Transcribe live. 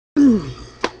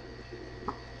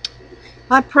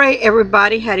I pray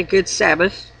everybody had a good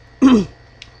Sabbath.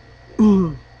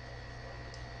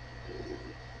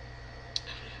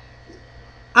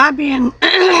 I've been,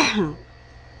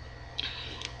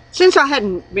 since I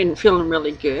hadn't been feeling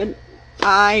really good,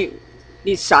 I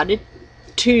decided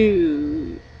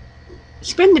to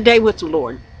spend the day with the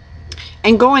Lord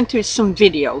and going through some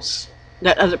videos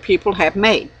that other people have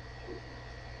made,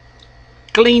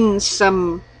 glean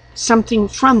something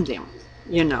from them,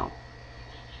 you know.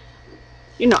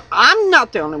 I'm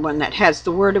not the only one that has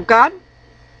the Word of God.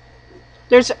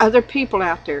 There's other people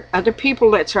out there, other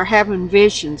people that are having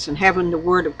visions and having the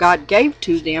Word of God gave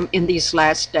to them in these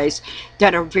last days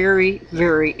that are very,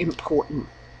 very important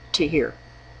to hear.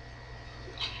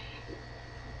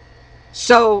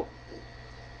 So,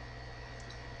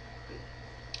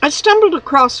 I stumbled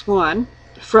across one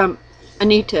from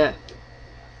Anita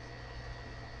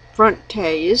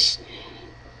Frontes.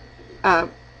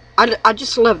 I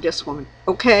just love this woman,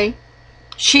 okay?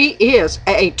 She is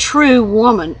a true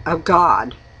woman of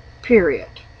God, period.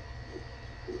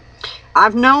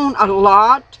 I've known a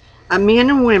lot of men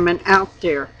and women out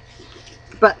there,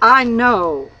 but I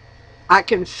know, I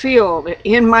can feel it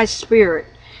in my spirit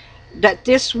that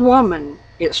this woman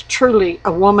is truly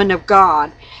a woman of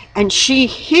God, and she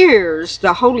hears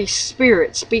the Holy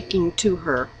Spirit speaking to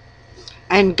her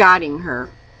and guiding her.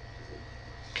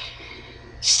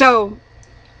 So,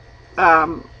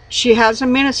 she has a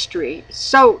ministry.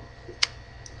 So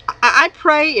I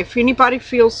pray if anybody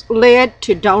feels led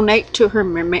to donate to her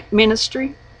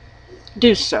ministry,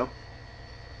 do so.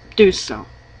 Do so.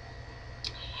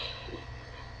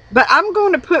 But I'm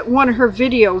going to put one of her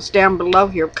videos down below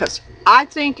here because I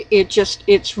think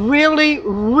it's really,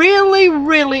 really,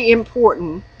 really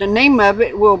important. The name of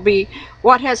it will be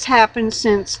What Has Happened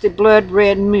Since the Blood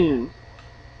Red Moon.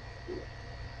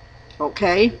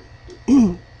 Okay?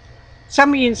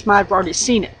 Some of you might have already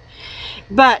seen it,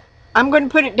 but I'm going to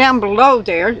put it down below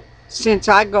there since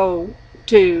I go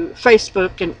to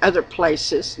Facebook and other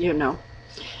places, you know.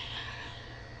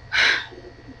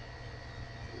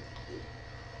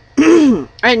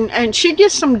 and she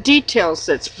gives some details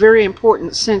that's very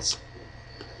important since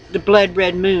the blood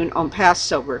red moon on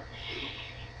Passover.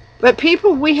 But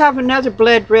people, we have another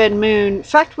blood red moon. In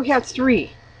fact, we have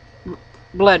 3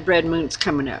 blood red moons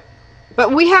coming up.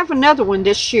 But we have another one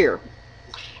this year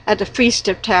at the Feast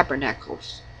of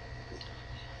Tabernacles.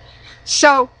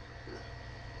 So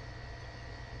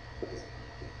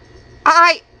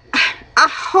I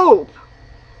hope,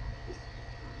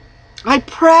 I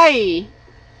pray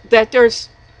that there's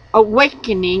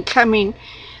awakening coming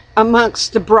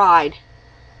amongst the bride,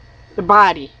 the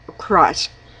body of Christ.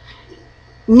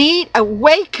 Need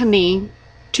awakening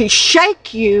to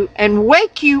shake you and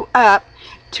wake you up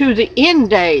to the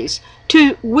end days.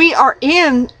 We are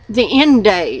in the end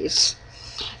days.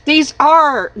 These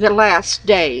are the last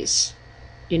days.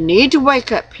 You need to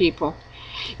wake up, people.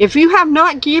 If you have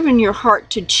not given your heart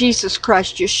to Jesus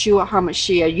Christ, Yeshua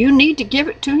HaMashiach, you need to give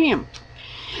it to Him.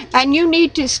 And you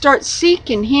need to start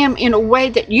seeking Him in a way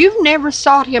that you've never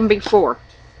sought Him before.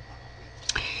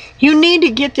 You need to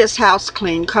get this house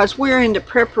clean because we're in the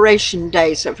preparation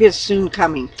days of His soon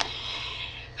coming.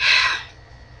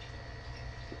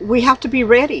 We have to be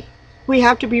ready. We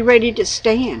have to be ready to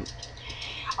stand.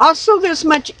 Also, there's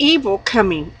much evil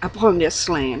coming upon this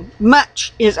land.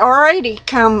 Much is already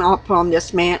come upon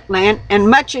this land, and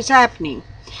much is happening.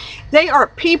 They are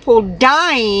people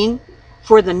dying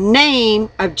for the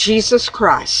name of Jesus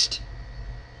Christ.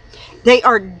 They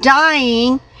are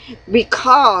dying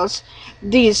because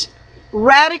these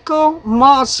radical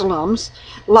Muslims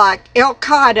like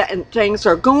Al-Qaeda and things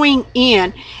are going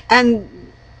in and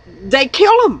they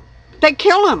kill them. They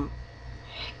kill them.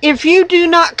 If you do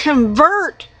not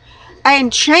convert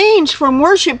and change from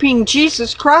worshiping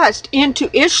Jesus Christ into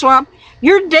Islam,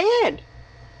 you're dead.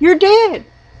 You're dead.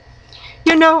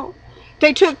 You know,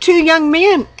 they took 2 young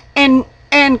men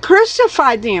and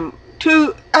crucified them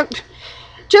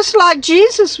just like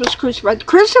Jesus was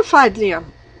crucified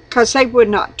them because they would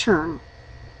not turn.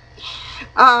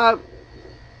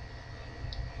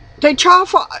 They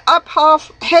chop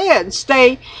off heads.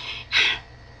 They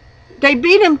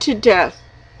beat them to death.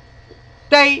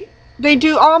 They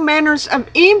do all manners of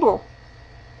evil.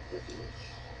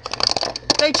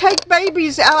 They take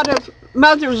babies out of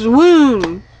mother's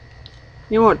womb.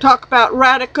 You want to talk about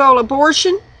radical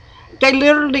abortion? They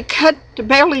literally cut the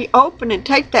belly open and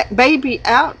take that baby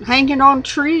out, hanging on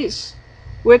trees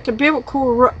with the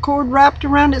umbilical cord wrapped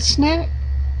around its neck.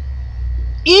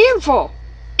 Evil,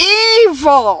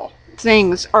 evil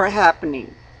things are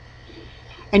happening.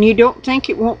 And you don't think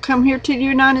it won't come here to the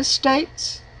United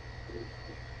States?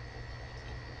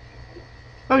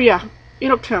 Oh yeah,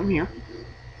 it'll come here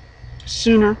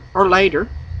sooner or later.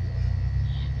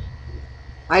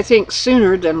 I think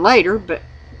sooner than later, but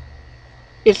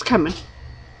it's coming.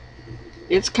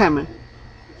 It's coming.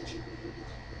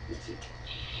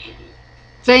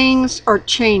 Things are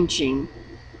changing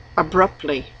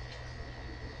abruptly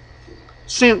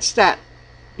since that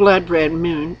blood red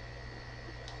moon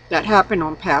that happened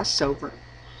on Passover,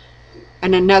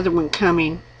 and another one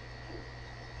coming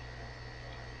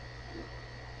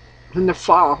in the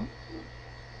fall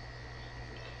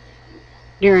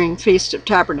during Feast of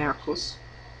Tabernacles.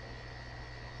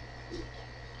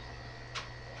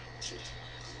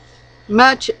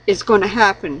 Much is going to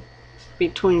happen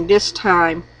between this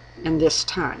time and this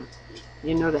time.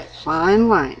 You know, that fine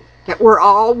line that we're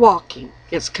all walking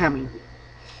is coming.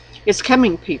 It's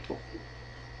coming, people.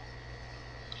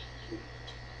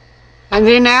 And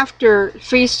then after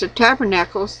Feast of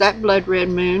Tabernacles, that blood red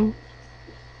moon,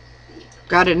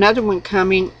 got another one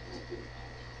coming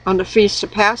on the Feast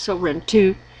of Passover in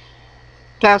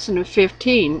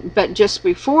 2015. But just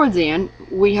before then,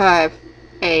 we have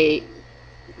a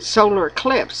solar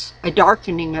eclipse, a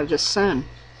darkening of the sun.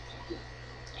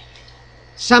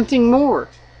 Something more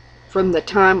from the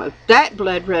time of that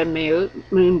blood red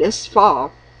moon this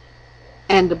fall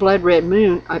and the blood red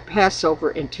moon at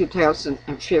Passover in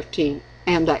 2015,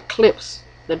 and that eclipse,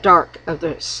 the dark of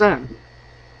the sun.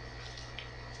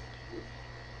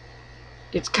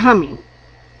 It's coming.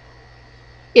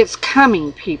 It's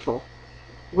coming, people,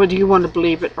 whether you want to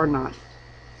believe it or not.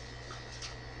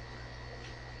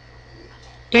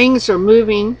 Things are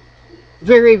moving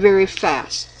very, very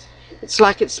fast. It's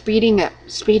like it's speeding up,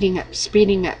 speeding up,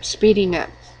 speeding up, speeding up.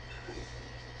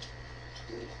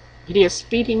 It is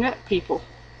speeding up, people.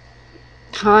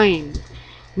 Time,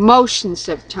 motions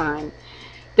of time,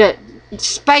 that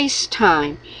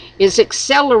space-time is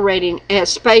accelerating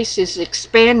as space is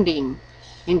expanding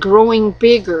and growing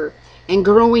bigger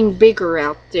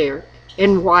out there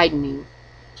and widening.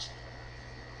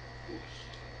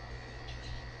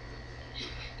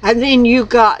 And then you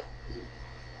got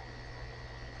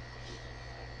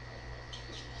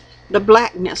the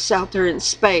blackness out there in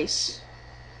space,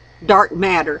 dark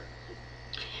matter.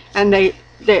 And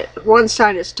one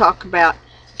scientist talk about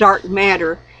dark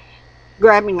matter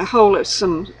grabbing a hold of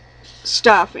some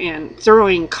stuff and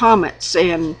throwing comets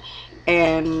and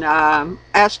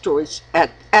asteroids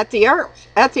at the earth,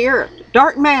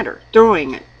 dark matter,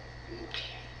 throwing it.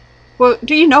 Well,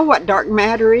 do you know what dark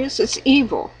matter is? It's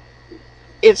evil.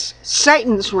 It's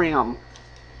Satan's realm.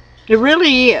 It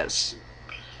really is.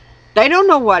 They don't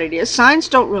know what it is. Science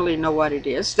don't really know what it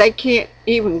is. They can't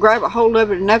even grab a hold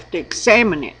of it enough to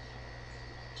examine it.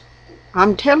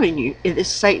 I'm telling you, it is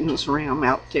Satan's realm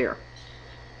out there.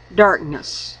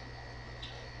 Darkness.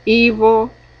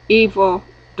 Evil, evil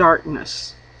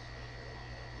darkness.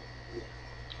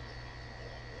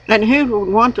 And who would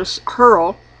want to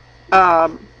hurl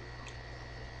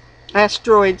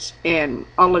asteroids and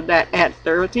all of that at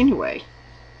the earth anyway?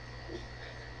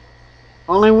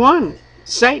 Only one.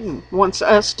 Satan wants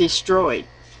us destroyed.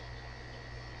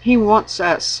 He wants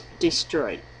us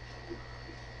destroyed.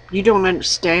 You don't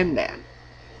understand that.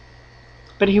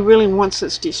 But he really wants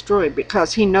us destroyed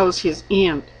because he knows his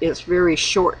end is very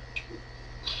short.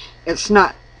 It's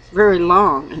not very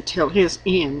long until his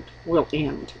end will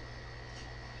end.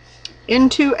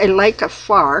 Into a lake of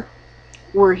fire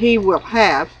where he will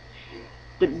have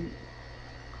the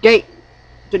gate,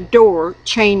 the door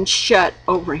chained shut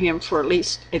over him for at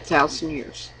least 1,000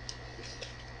 years.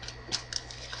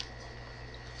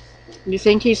 You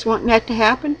think he's wanting that to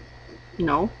happen?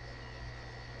 No.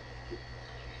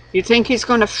 You think he's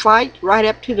going to fight right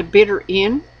up to the bitter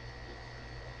end?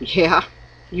 Yeah,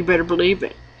 you better believe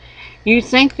it. You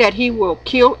think that he will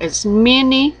kill as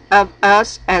many of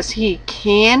us as he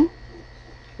can?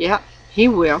 Yeah, he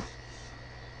will.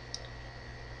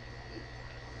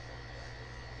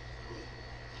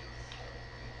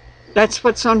 That's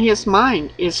what's on his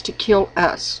mind, is to kill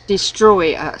us,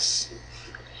 destroy us.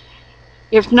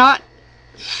 If not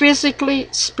physically,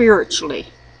 spiritually.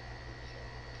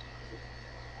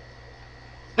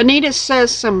 Anita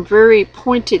says some very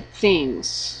pointed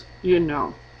things, you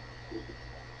know.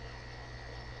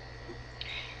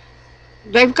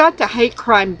 They've got the hate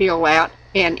crime bill out,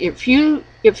 and if you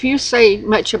say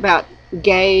much about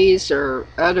gays or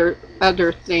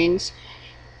other things,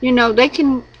 you know, they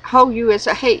can hold you as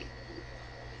a hate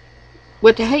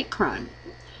with the hate crime.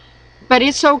 But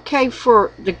it's okay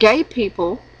for the gay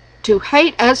people to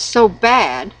hate us so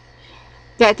bad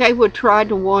that they would try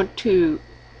to want to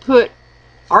put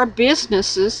our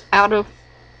businesses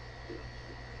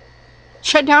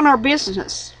shut down our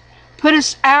business, put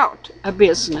us out of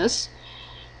business,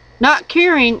 not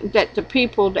caring that the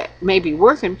people that may be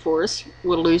working for us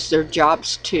will lose their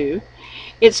jobs too.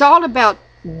 It's all about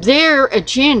their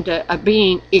agenda of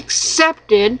being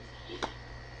accepted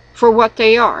for what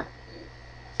they are.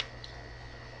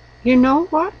 You know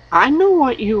what? I know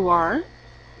what you are.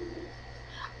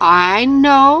 I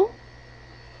know.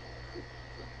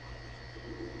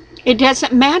 It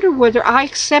doesn't matter whether I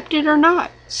accept it or not.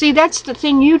 See, that's the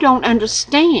thing you don't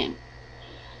understand.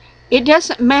 It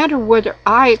doesn't matter whether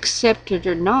I accept it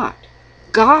or not.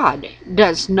 God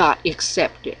does not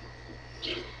accept it.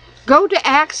 Go to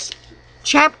Acts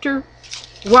chapter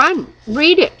 1.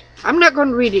 Read it. I'm not going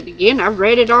to read it again. I've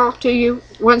read it all to you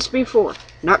once before.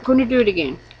 Not going to do it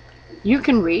again. You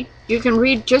can read. You can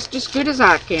read just as good as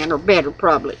I can, or better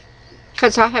probably,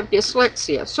 because I have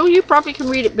dyslexia. So you probably can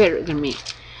read it better than me.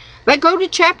 But go to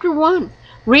chapter 1.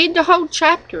 Read the whole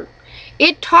chapter.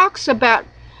 It talks about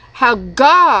how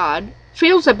God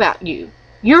feels about you.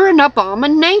 You're an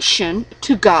abomination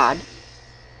to God.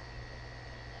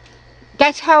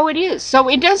 That's how it is. So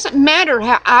it doesn't matter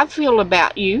how I feel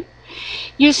about you.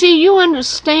 You see, you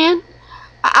understand?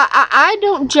 I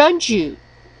don't judge you.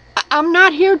 I'm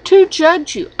not here to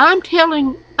judge you. I'm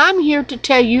here to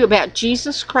tell you about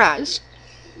Jesus Christ,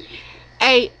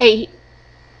 a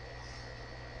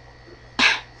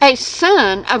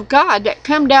Son of God that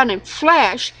come down in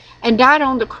flesh and died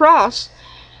on the cross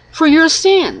for your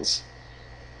sins.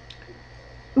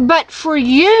 But for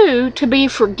you to be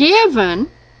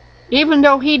forgiven, even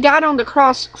though he died on the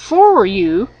cross for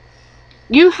you,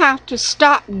 you have to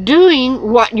stop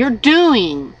doing what you're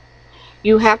doing.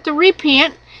 You have to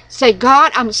repent. Say,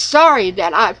 God, I'm sorry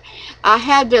that I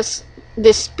had this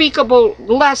despicable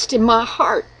lust in my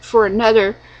heart for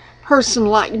another person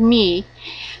like me.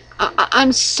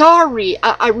 I'm sorry.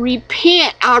 I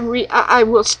repent. I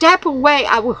will step away.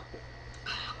 I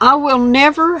will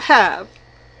never have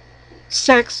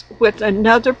sex with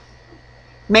another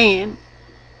man,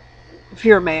 if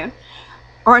you're a man,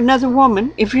 or another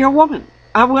woman, if you're a woman.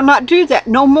 I will not do that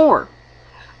no more.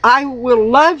 I will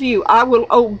love you. I will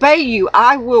obey you.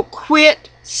 I will quit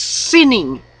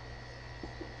sinning.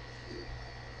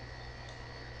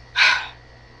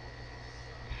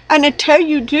 And until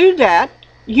you do that,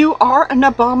 you are an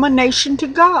abomination to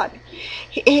God.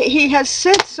 He has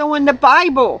said so in the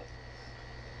Bible,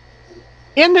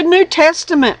 in the New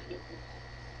Testament.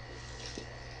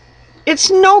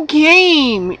 It's no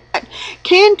game.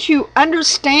 Can't you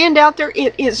understand out there?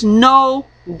 It is no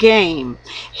game.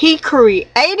 He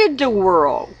created the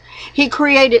world. He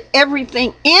created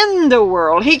everything in the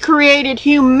world. He created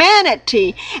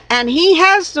humanity. And he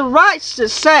has the rights to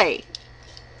say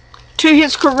to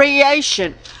his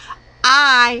creation,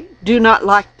 I do not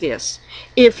like this.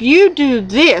 If you do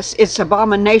this, it's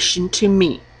abomination to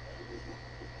me.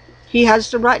 He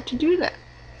has the right to do that.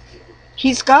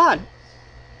 He's God.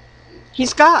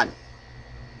 He's God.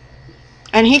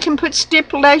 And he can put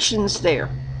stipulations there.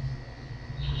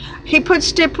 He puts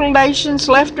stipulations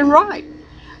left and right.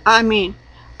 I mean,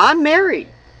 I'm married.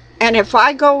 And if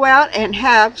I go out and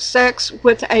have sex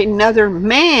with another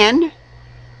man,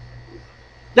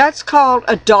 that's called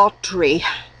adultery.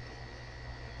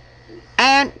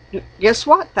 And guess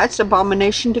what? That's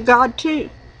abomination to God too.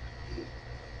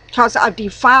 Because I've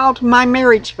defiled my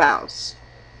marriage vows.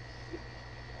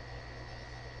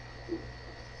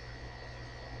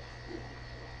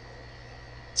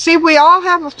 See, we all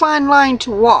have a fine line to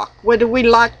walk, whether we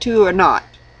like to or not.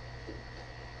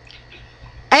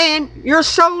 And your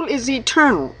soul is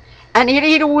eternal, and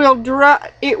it will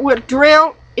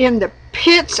dwell in the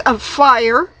pits of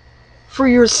fire for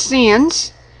your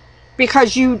sins,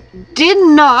 because you did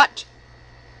not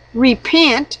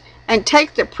repent and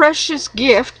take the precious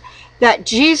gift that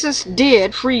Jesus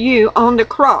did for you on the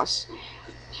cross.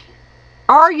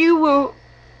 Or you will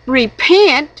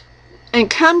repent and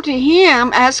come to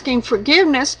him asking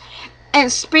forgiveness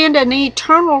and spend an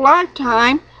eternal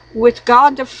lifetime with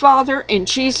God the Father and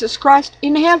Jesus Christ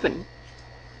in heaven.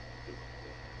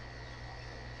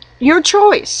 Your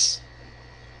choice.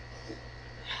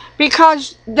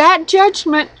 Because that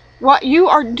judgment, what you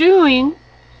are doing,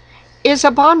 is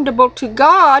abominable to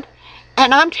God.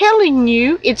 And I'm telling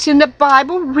you, it's in the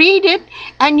Bible. Read it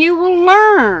and you will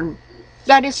learn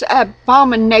that it's an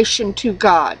abomination to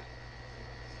God.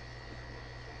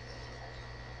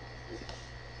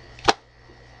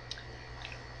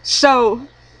 So,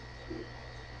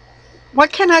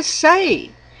 what can I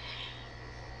say?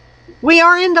 We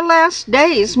are in the last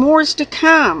days. More is to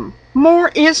come. More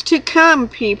is to come,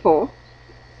 people.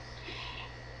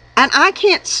 And I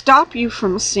can't stop you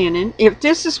from sinning. If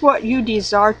this is what you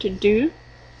desire to do,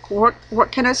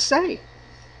 what can I say?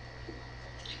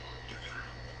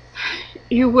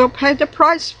 You will pay the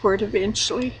price for it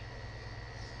eventually.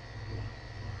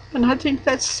 And I think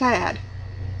that's sad.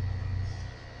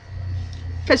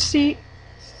 Because see,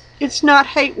 it's not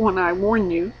hate when I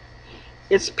warn you.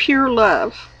 It's pure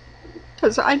love.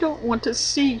 Because I don't want to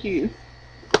see you.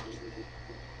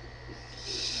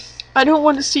 I don't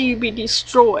want to see you be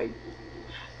destroyed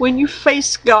when you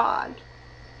face God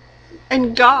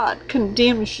and God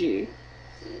condemns you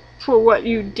for what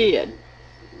you did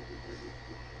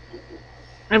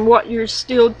and what you're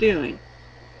still doing.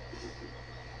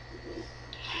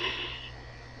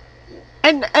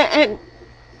 And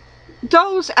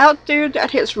those out there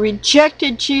that has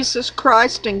rejected Jesus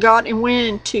Christ and God and went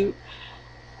into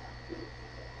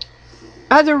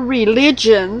other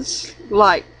religions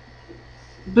like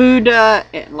Buddha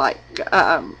and like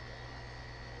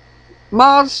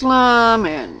Muslim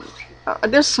and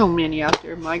there's so many out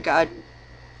there, my God,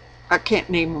 I can't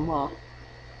name them all.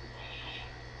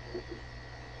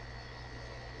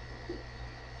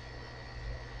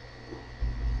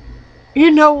 You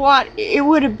know what? It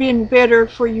would have been better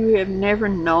for you to have never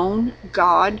known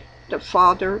God, the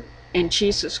Father, and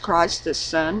Jesus Christ, the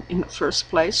Son, in the first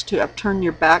place, to have turned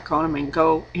your back on Him and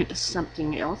go into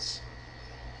something else.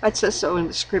 It says so in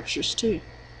the scriptures too.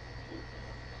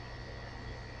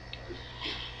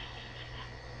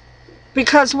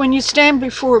 Because when you stand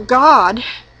before God,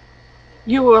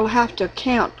 you will have to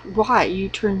account why you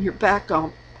turn your back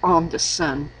on the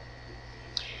Son.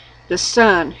 The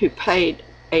Son who paid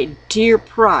a dear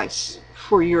price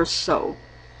for your soul,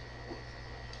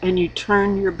 and you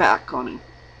turn your back on Him.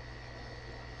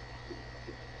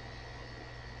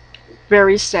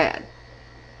 Very sad.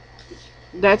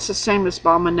 That's the same as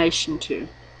abomination too.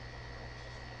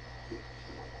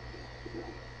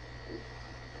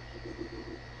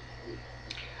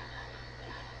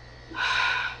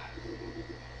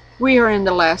 We are in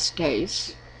the last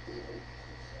days.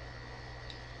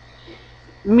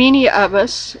 Many of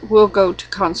us will go to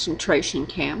concentration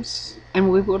camps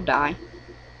and we will die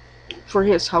for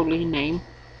His holy name.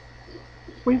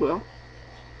 We will.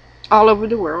 All over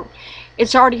the world.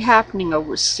 It's already happening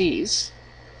overseas.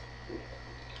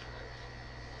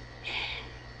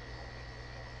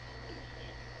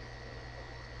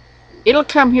 It'll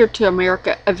come here to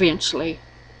America eventually.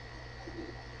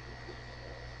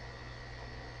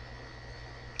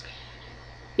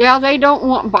 Yeah, they don't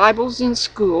want Bibles in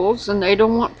schools, and they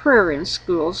don't want prayer in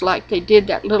schools like they did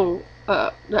that little,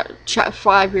 that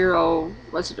 5-year-old,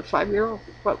 was it a 5-year-old?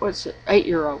 What was it?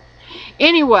 8-year-old.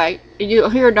 Anyway, you'll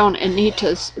hear it on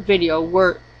Anita's video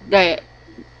where the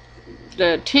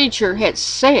teacher had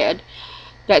said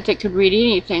that they could read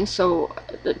anything, so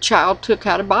the child took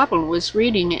out a Bible and was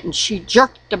reading it, and she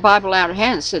jerked the Bible out of her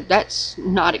hand and said, "That's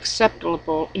not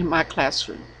acceptable in my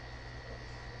classroom."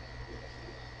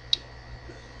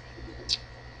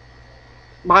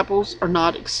 Bibles are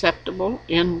not acceptable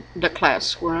in the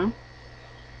classroom.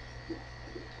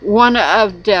 One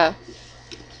of the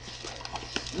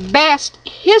best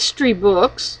history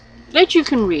books that you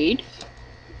can read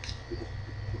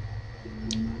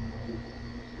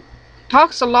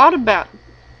talks a lot about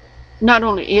not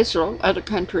only Israel, other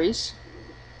countries.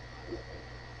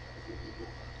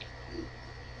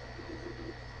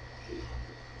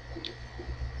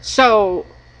 So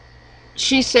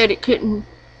she said it couldn't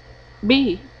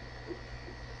be.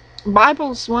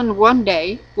 Bibles one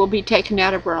day will be taken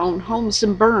out of our own homes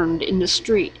and burned in the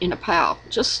street in a pile,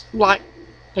 just like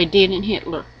they did in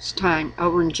Hitler's time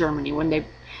over in Germany when they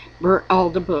burnt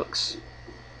all the books.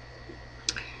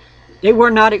 They were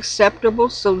not acceptable,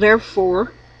 so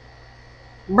therefore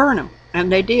burn them,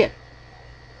 and they did.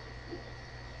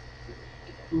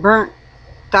 Burnt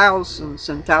thousands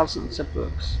and thousands of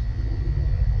books.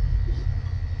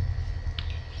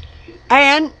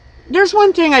 And there's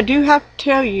one thing I do have to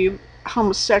tell you,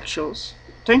 homosexuals.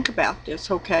 Think about this,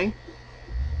 okay?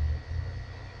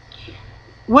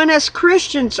 When us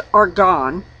Christians are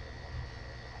gone,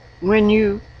 when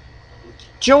you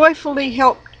joyfully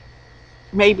helped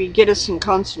maybe get us in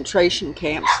concentration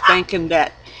camps, thinking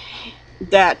that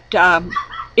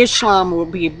Islam will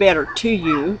be better to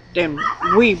you than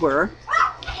we were,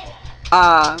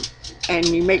 and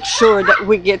you make sure that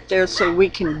we get there so we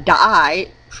can die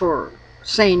for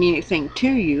saying anything to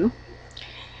you.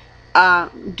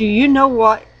 Do you know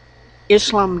what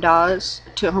Islam does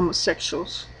to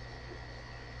homosexuals?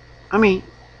 I mean,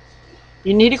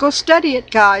 you need to go study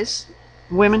it, guys,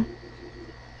 women.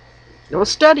 Go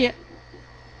study it.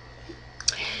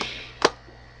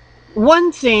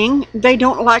 One thing, they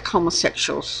don't like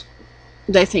homosexuals.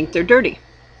 They think they're dirty.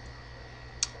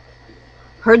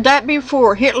 Heard that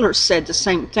before. Hitler said the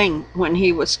same thing when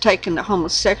he was taking the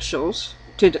homosexuals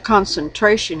to the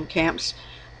concentration camps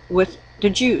with the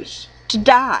Jews to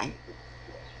die.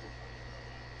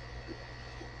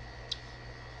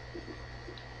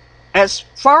 As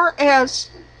far as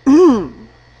the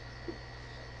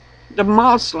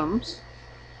Muslims,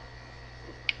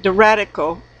 the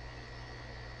radical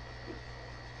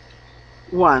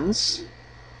ones,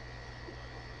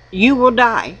 you will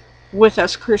die with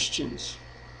us Christians.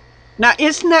 Now,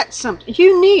 isn't that something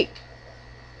unique?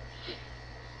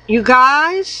 You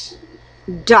guys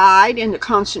died in the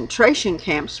concentration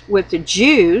camps with the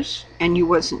Jews, and you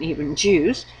wasn't even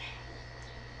Jews.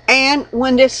 And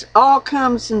when this all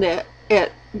comes in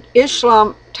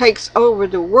Islam takes over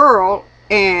the world,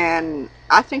 and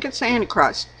I think it's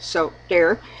Antichrist, so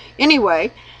there.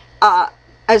 Anyway,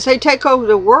 as they take over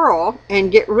the world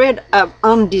and get rid of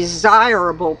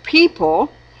undesirable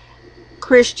people,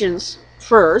 Christians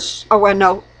first, oh well,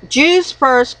 no, Jews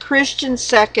first, Christians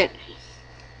second,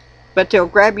 but they'll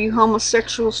grab you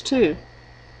homosexuals too.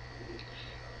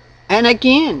 And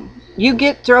again, you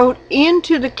get thrown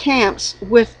into the camps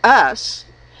with us,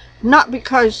 not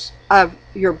because of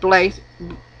your belief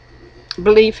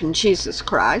in Jesus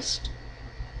Christ.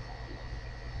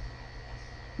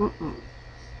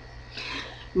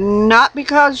 Not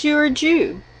because you're a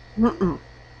Jew.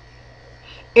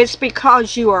 It's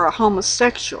because you are a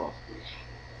homosexual,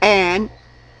 and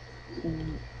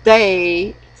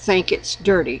they think it's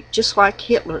dirty, just like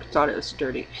Hitler thought it was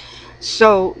dirty.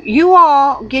 So you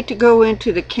all get to go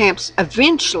into the camps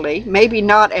eventually, maybe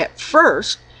not at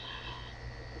first,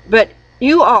 but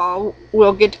you all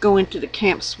will get to go into the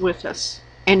camps with us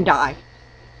and die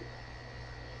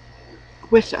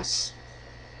with us.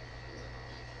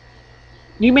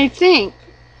 You may think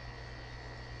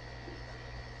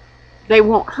they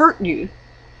won't hurt you,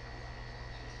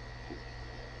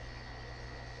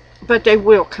 but they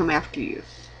will come after you.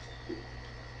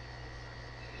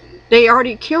 They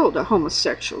already killed the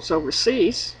homosexuals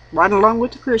overseas, right along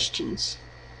with the Christians.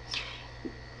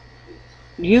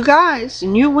 You guys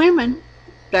and you women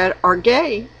that are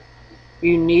gay,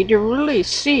 you need to really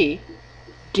see,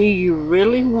 do you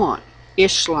really want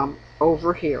Islam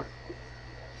over here?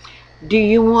 Do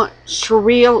you want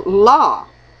Sharia law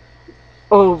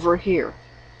over here?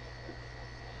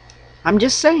 I'm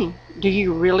just saying, do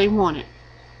you really want it?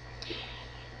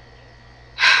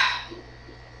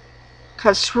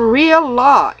 Because Sharia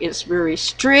law is very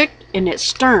strict and it's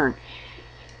stern.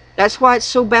 That's why it's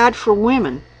so bad for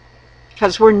women.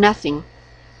 Because we're nothing.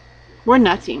 We're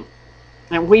nothing.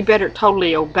 And we better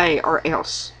totally obey, or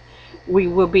else we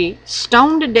will be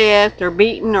stoned to death or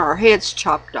beaten or our heads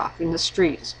chopped off in the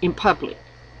streets, in public.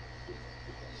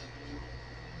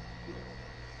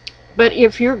 But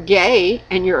if you're gay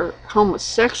and your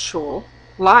homosexual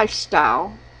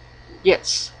lifestyle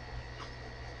gets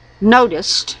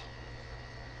noticed,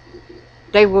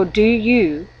 they will do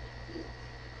you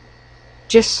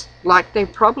just like they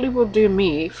probably will do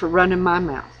me for running my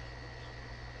mouth.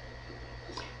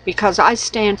 Because I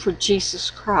stand for Jesus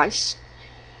Christ,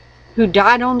 who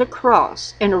died on the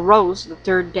cross and arose the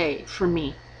third day for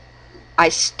me. I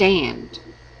stand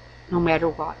no matter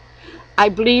what. I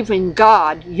believe in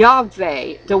God,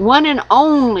 Yahweh, the one and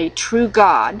only true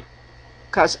God,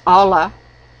 because Allah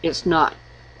is not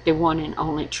the one and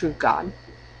only true God.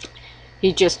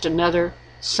 He's just another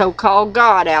so-called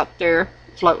God out there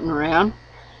floating around,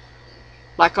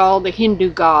 like all the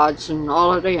Hindu gods and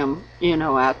all of them, you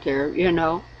know, out there, you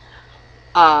know.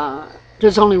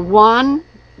 There's only one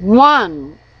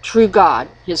true God.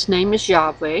 His name is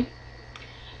Yahweh.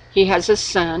 He has a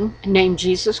son named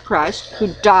Jesus Christ,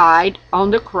 who died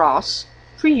on the cross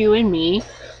for you and me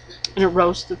and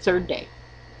arose the third day.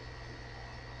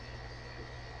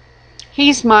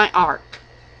 He's my ark.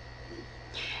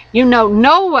 You know,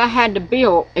 Noah had to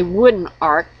build a wooden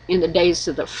ark in the days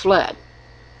of the flood.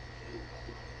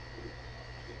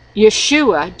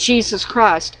 Yeshua, Jesus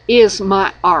Christ, is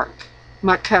my ark,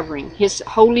 my covering. His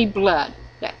holy blood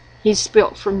that he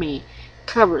spilt for me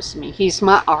covers me. He's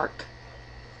my ark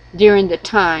during the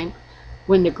time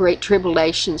when the great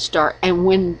tribulation starts and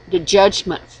when the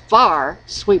judgment fire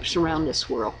sweeps around this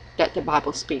world that the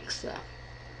Bible speaks of.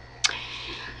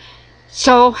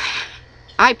 So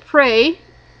I pray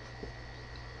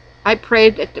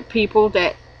that the people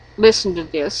that listen to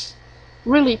this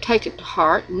really take it to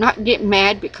heart, not get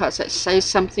mad because I say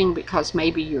something because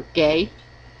maybe you're gay,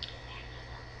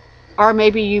 or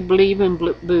maybe you believe in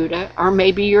Buddha, or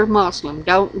maybe you're Muslim.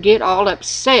 Don't get all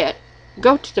upset.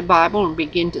 Go to the Bible and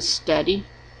begin to study,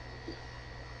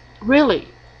 really,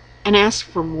 and ask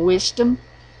for wisdom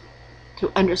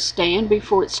to understand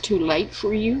before it's too late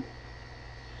for you?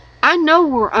 I know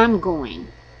where I'm going.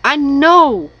 I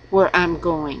know where I'm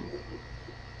going.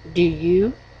 Do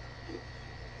you?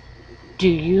 Do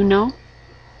you know?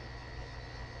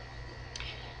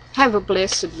 Have a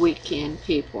blessed weekend,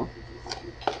 people.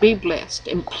 Be blessed.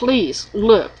 And please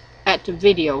look at the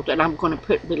video that I'm going to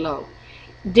put below.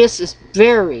 This is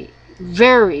very,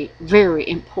 very, very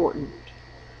important.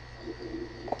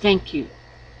 Thank you.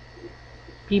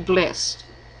 Be blessed.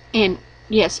 And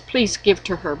yes, please give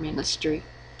to her ministry.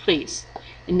 Please.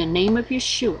 In the name of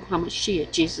Yeshua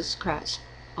HaMashiach, Jesus Christ.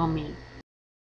 Amen.